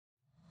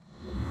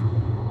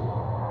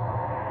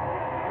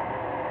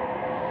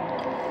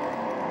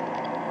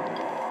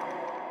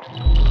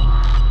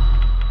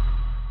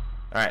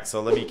Alright,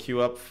 so let me queue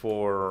up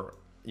for...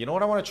 You know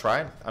what I want to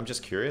try? I'm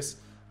just curious.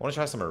 I want to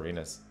try some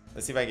arenas.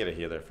 Let's see if I can get a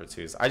healer for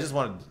twos. I just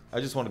want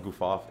to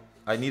goof off.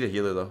 I need a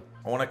healer though.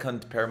 I want to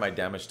compare my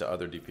damage to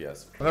other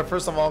DPS.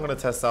 First of all, I'm gonna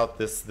test out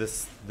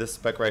this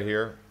spec right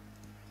here.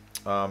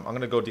 I'm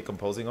gonna go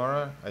decomposing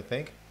aura, I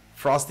think.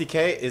 Frost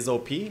decay is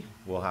OP.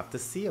 We'll have to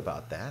see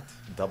about that.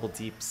 Double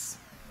deeps.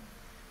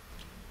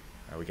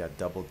 Alright, we got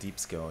double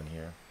deeps going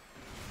here.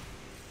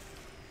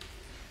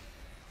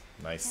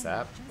 Nice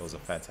sap. That was a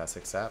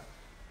fantastic sap.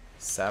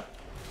 Sap.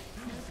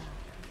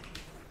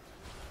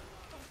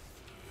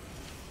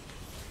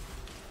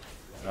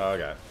 Oh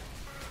god.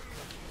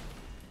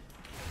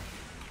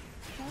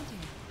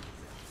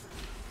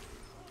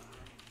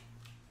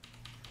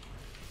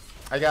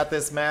 I got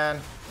this, man.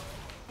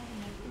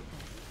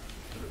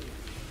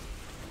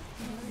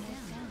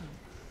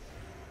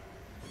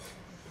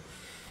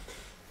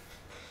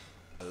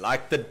 I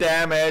like the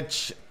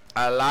damage.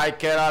 I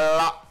like it a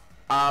lot.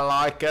 I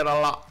like it a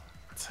lot.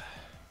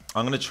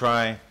 I'm gonna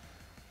try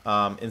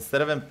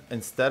instead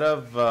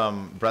of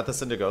Breath of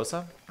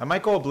Syndergosa, I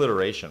might go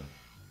Obliteration.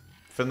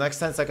 For the next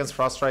 10 seconds,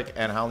 Frost Strike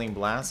and Howling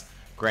Blast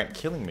grant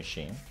Killing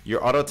Machine.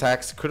 Your auto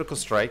attacks, critical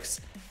strikes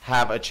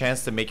have a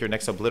chance to make your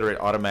next Obliterate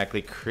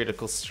automatically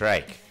critical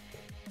strike.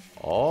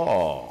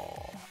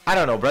 Oh, I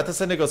don't know. Breath of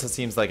Syndergosa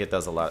seems like it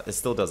does a lot. It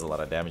still does a lot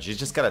of damage. You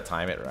just gotta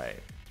time it right.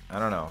 I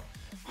don't know.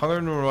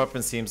 Hunger New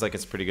Weapon seems like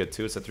it's pretty good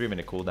too. It's a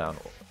 3-minute cooldown,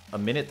 a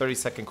minute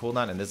 30-second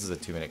cooldown, and this is a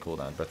 2-minute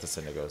cooldown. Breath of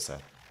Syndergosa.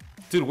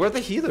 Dude, where are the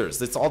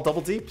healers? It's all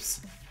double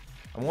deeps.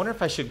 I wonder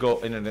if I should go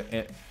in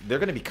an... They're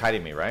going to be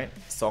kiting me, right?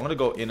 So I'm going to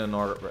go in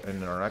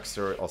an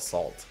extra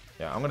assault.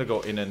 Yeah, I'm going to go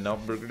in an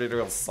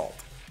assault.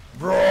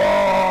 Bro!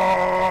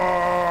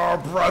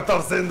 Breath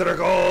of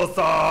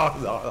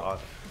Syndergosa!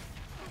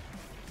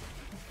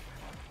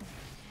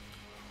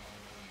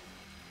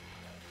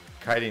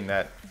 Kiting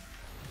that.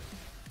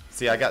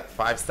 See, I got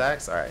 5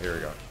 stacks. All right, here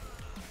we go.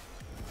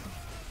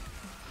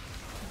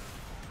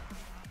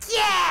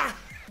 Yeah!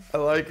 I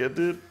like it,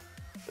 dude.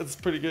 It's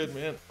pretty good,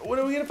 man. When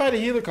are we gonna fight a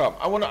healer comp?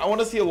 I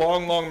wanna see a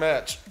long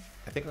match.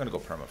 I think I'm gonna go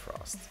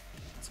Permafrost.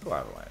 Let's go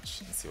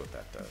Avalanche and see what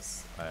that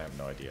does. I have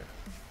no idea.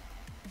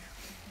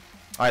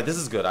 All right, this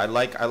is good. I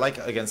like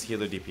against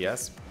healer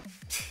DPS.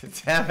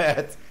 Damn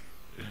it!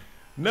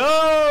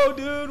 No,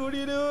 dude, what are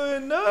you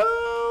doing? No!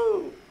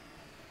 Oh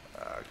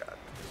god.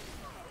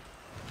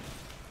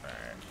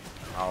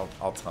 All right,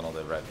 I'll tunnel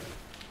the red.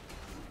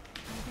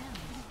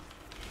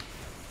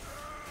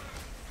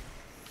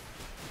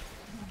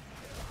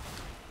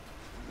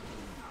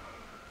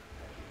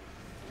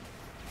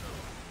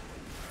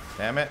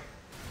 Damn it.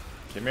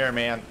 Come here,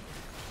 man.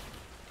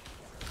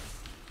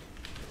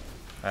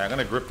 Alright, I'm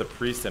gonna grip the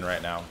priest in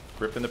right now.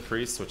 Gripping the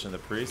priest, switching the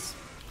priest.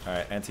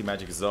 Alright,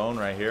 anti-magic zone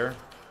right here.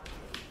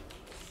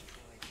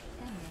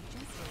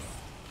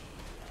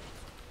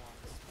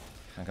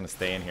 I'm gonna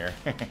stay in here.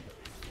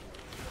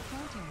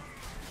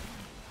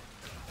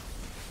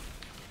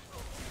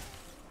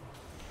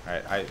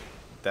 Alright,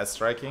 death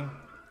striking.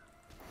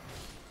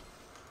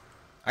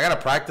 I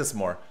gotta practice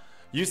more.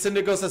 Use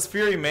Syndergosa's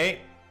Fury, mate.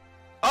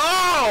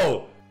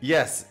 Oh!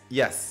 Yes,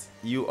 yes.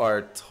 You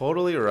are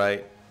totally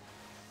right.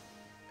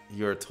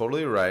 You're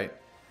totally right.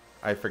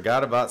 I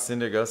forgot about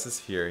Syndergosa's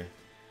Fury.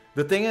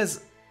 The thing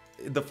is,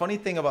 the funny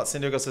thing about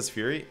Syndergosa's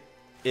Fury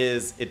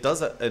is it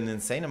does an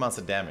insane amount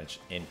of damage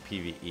in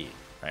PvE,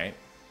 right?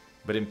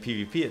 But in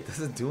PvP, it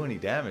doesn't do any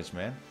damage,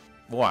 man.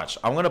 Watch.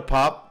 I'm going to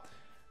pop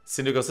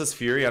Syndergosa's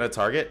Fury on a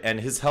target, and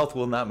his health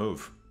will not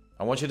move.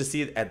 I want you to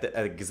see it at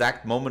the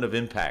exact moment of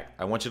impact.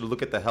 I want you to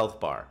look at the health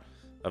bar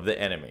of the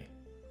enemy.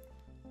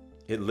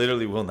 It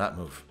literally will not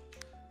move.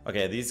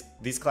 Okay,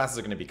 these classes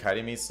are going to be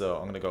kiting me, so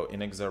I'm going to go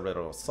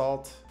Inexorable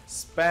Assault.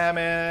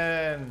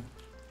 Spamming!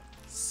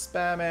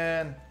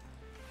 Spamming!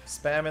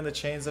 Spamming the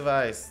Chains of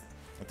Ice.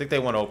 I think they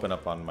want to open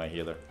up on my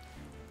healer.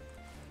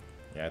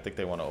 Yeah, I think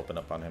they want to open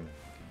up on him.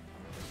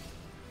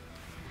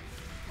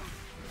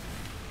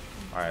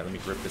 Alright, let me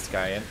grip this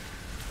guy in.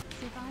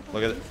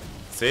 Look at it.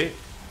 See?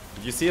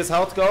 Did you see his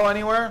health go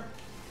anywhere?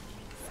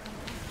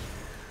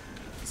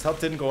 His health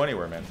didn't go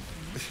anywhere, man.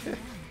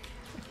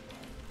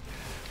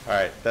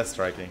 Alright, that's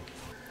striking.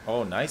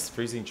 Oh, nice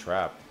freezing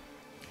trap.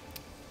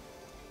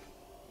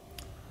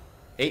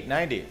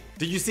 890.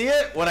 Did you see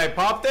it when I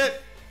popped it?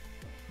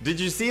 Did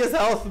you see his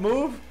health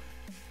move?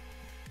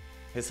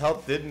 His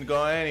health didn't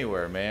go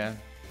anywhere, man.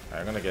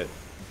 Alright, I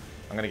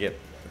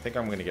think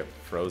I'm gonna get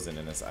frozen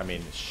in this. I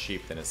mean,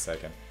 sheeped in a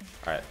second.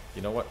 Alright,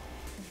 you know what?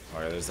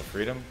 Alright, there's the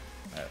freedom.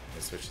 Alright,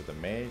 let's switch to the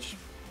mage.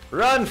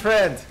 Run,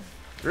 friend!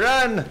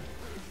 Run!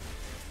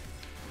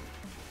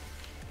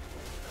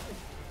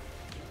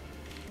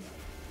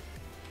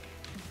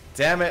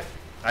 Damn it!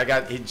 I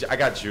got juked. I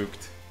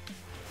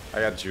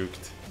got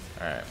juked.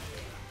 Alright.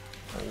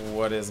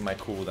 What does my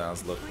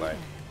cooldowns look like?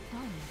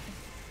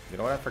 You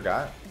know what I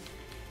forgot?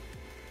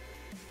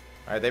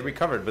 Alright, they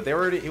recovered, but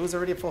it was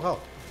already at full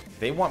health.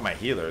 They want my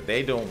healer.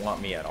 They don't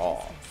want me at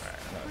all. Alright,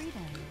 I'm gonna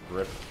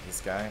rip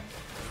this guy.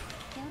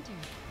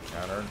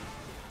 Counter.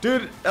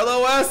 Dude,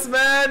 LOS,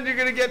 man! You're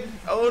gonna get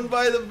owned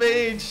by the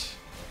mage.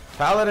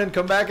 Paladin,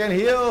 come back and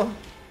heal.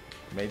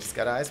 Mage just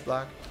got an ice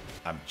block.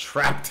 I'm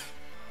trapped.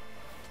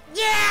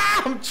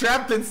 Yeah, I'm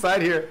trapped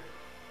inside here.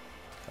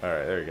 All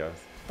right, there he goes.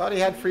 Thought he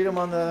had freedom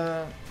on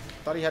the.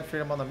 Thought he had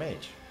freedom on the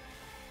mage.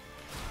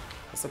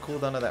 What's the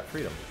cooldown of that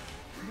freedom?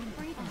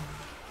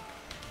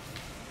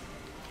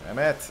 Damn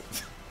it.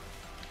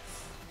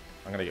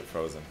 I'm gonna get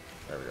frozen.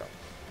 There we go.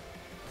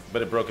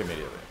 But it broke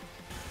immediately.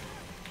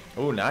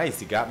 Oh, nice.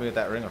 He got me with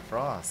that ring of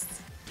frost.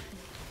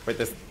 Wait,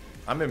 this.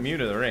 I'm immune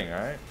to the ring,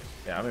 right?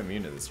 Yeah, I'm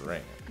immune to this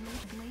ring.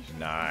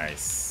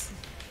 Nice.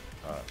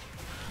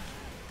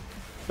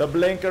 The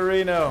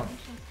Blinkerino.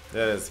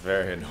 That is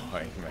very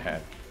annoying,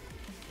 man.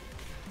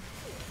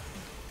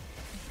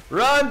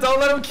 Run! Don't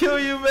let him kill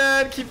you,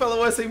 man! Keep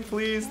LOSing,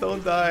 please.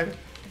 Don't die.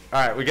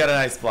 Alright, we got an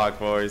ice block,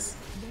 boys.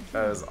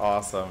 That is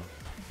awesome.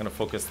 I'm gonna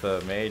focus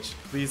the mage.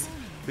 Please,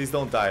 please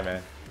don't die,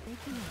 man.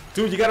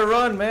 Dude, you gotta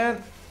run,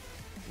 man.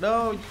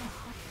 No.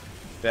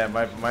 Damn,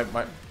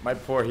 my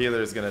poor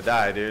healer is gonna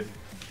die, dude.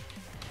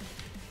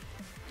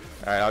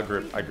 Alright, I'll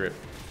grip. I grip.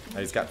 Oh,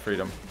 he's got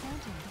freedom.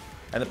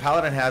 And the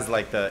paladin has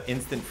like the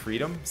instant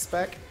freedom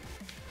spec.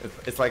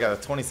 It's like a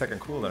 20-second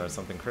cooldown or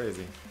something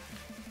crazy.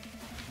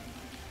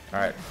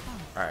 Alright.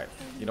 Alright.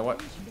 You know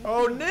what?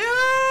 Oh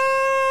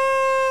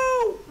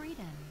no!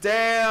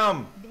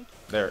 Damn!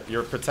 There,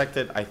 you're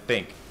protected, I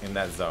think, in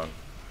that zone.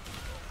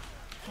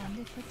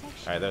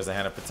 Alright, there's a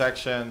hand of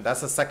protection.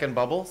 That's the second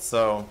bubble,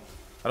 so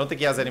I don't think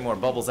he has any more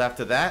bubbles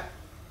after that.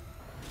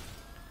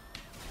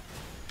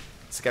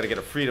 Just gotta get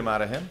a freedom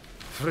out of him.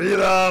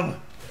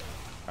 Freedom!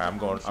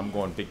 Alright, I'm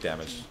going big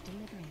damage.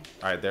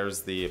 Alright,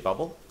 there's the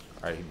bubble.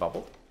 Alright, he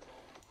bubbled.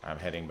 I'm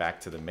heading back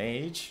to the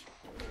mage.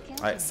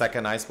 Alright,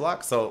 second ice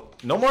block. So,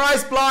 no more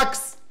ice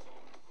blocks!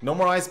 No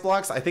more ice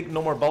blocks. I think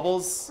no more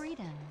bubbles.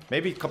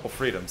 Maybe a couple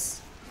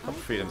freedoms.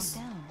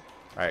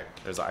 Alright,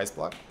 there's an ice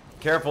block.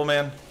 Careful,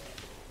 man.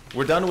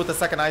 We're done with the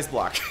second ice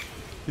block.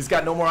 He's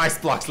got no more ice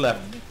blocks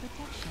left.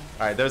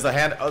 Alright, there's a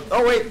hand.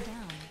 Oh, wait.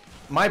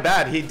 My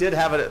bad. He did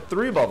have it at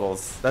 3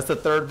 bubbles. That's the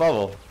third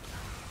bubble.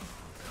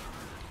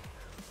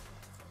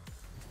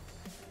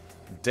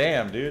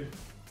 Damn, dude.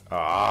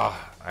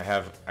 Ah, I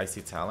have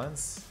Icy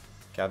Talons.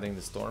 Gathering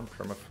the Storm,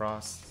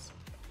 Permafrost,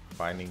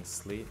 Binding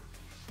Sleep.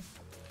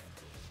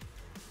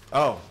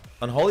 Oh,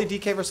 Unholy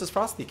DK versus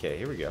Frost DK.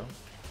 Here we go.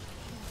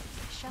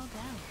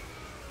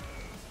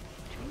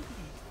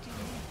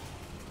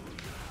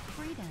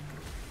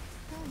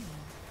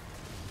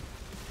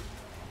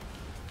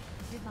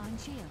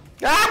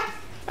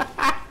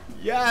 Ah!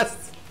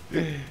 Yes!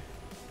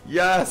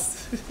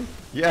 Yes!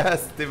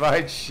 Yes,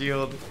 Divine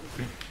Shield.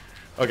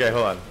 Okay,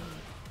 hold on.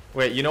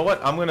 Wait, you know what?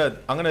 I'm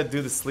gonna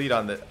do the sleet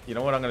on the. You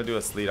know what? I'm gonna do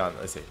a sleet on.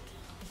 Let's see.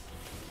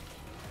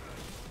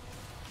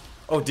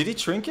 Oh, did he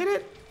trinket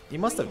it? He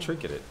must have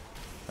trinketed it.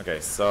 Okay,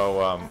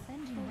 so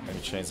maybe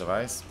Chains of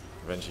Ice,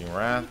 Avenging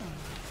Wrath.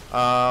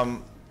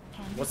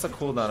 What's the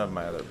cooldown of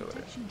my other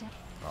ability?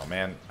 Oh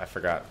man, I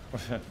forgot.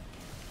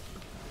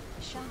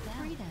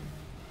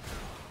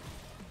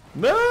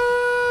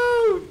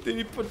 No! Did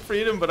he put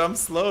freedom? But I'm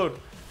slowed.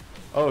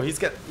 Oh, you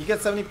get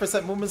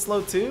 70% movement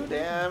slow too.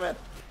 Damn it.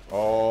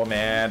 Oh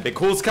man, Big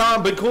Cool's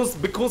coming! Big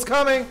Cool's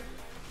coming!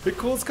 Big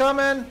Cool's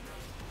coming!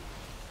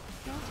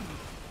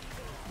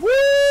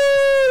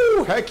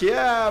 Woo! Heck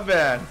yeah,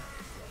 man!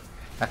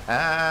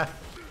 Haha.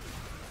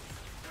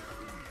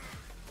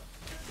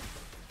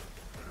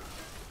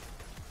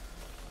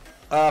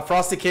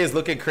 Frosty K is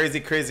looking crazy,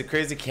 crazy,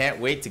 crazy.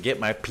 Can't wait to get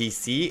my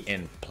PC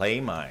and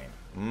play mine.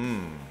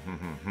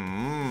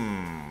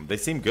 They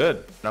seem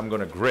good. I'm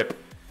gonna grip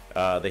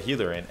the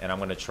healer in, and I'm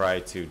gonna try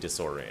to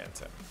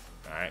disorient him.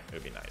 Alright, it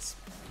would be nice.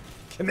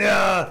 Come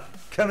here!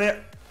 Come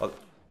here! Oh,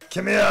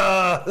 come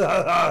here!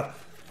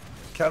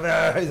 Come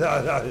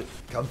here!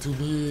 Come to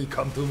me!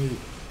 Come to me!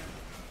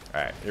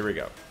 Alright, here we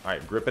go.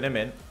 Alright, gripping him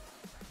in.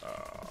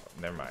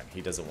 Never mind.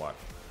 He doesn't want.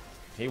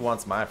 He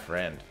wants my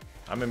friend.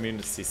 I'm immune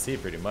to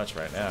CC pretty much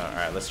right now.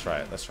 Alright, let's try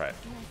it. Let's try it.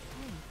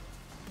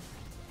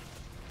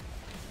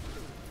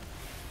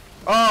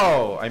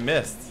 Oh, I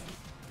missed.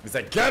 He's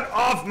like, get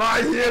off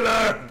my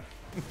healer!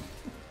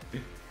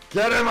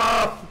 Get him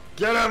off!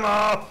 Get him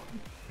off!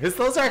 His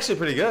slows are actually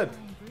pretty good.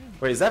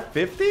 Wait, is that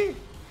 50?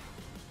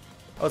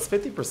 Oh, it's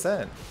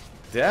 50%.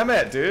 Damn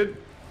it, dude.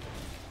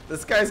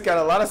 This guy's got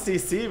a lot of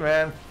CC,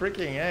 man.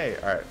 Freaking A.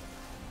 Alright.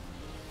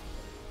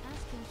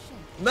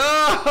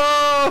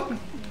 No!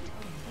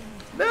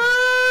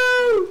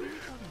 No!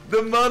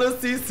 The mono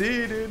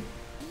CC, dude.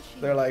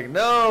 They're like,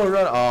 no,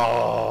 run.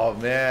 Oh,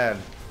 man.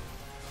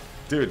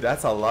 Dude,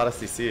 that's a lot of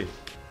CC.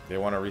 They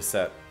want to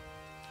reset.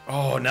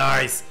 Oh,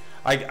 nice.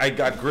 I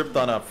got gripped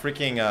on a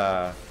freaking,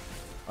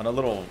 on a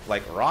little,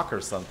 like, rock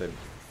or something.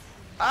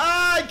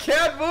 Ah, I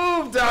can't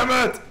move, damn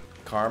it!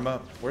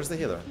 Karma. Where's the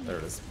healer? There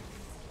it is.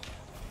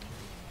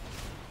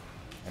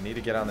 I need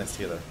to get on this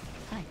healer.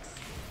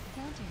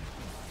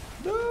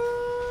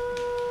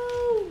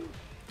 No!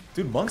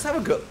 Dude, monks have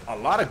a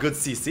lot of good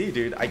CC,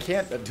 dude. I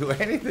can't do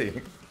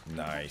anything.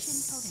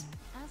 Nice.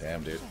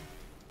 Damn, dude.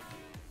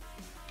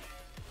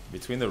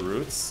 Between the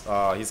roots?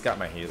 Oh, he's got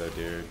my healer,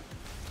 dude.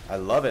 I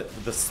love it.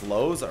 The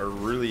slows are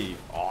really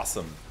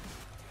awesome.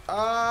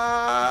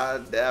 Ah,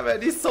 damn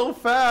it. He's so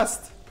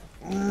fast.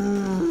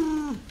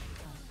 No,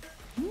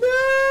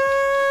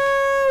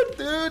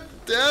 dude,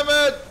 damn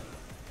it.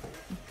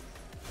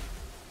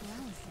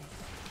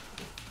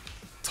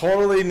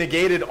 Totally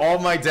negated all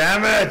my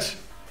damage.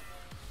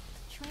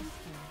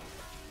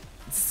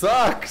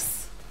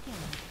 Sucks.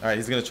 All right,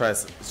 he's gonna try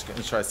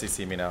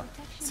CC me now.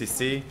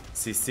 CC,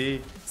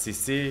 CC,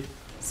 CC,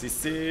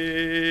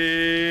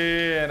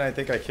 CC, and I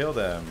think I killed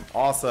him.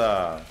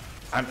 Awesome.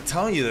 I'm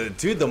telling you,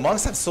 dude, the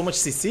monks have so much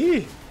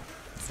CC.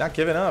 It's not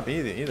giving up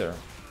either.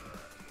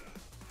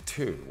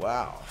 Dude,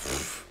 wow.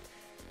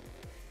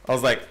 I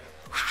was like,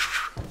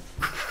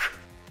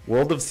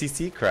 World of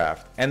CC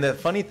craft. And the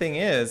funny thing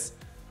is,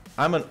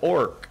 I'm an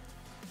orc,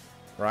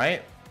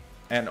 right?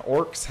 And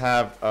orcs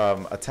have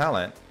a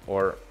talent,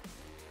 or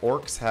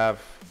orcs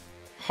have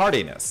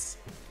hardiness.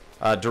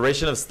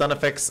 Duration of stun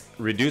effects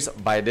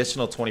reduced by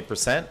additional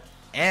 20%.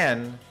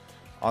 And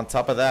on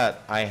top of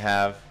that, I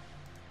have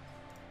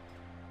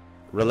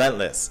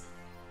relentless.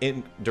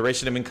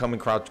 Duration of incoming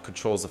crowd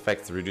controls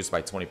effects reduced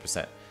by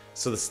 20%.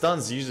 So the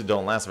stuns usually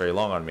don't last very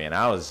long on me, and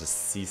I was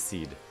just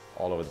CC'd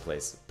all over the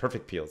place.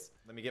 Perfect peels.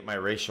 Let me get my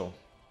racial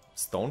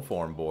stone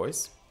form,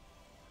 boys.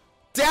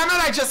 Damn it,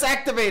 I just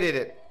activated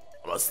it!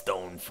 I'm a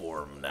stone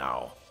form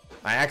now.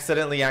 I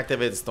accidentally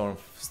activated stone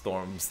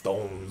form.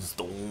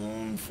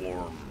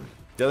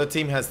 The other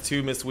team has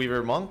 2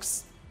 Mistweaver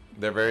monks.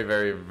 They're very,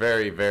 very,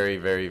 very, very,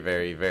 very,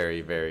 very,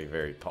 very, very,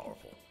 very powerful.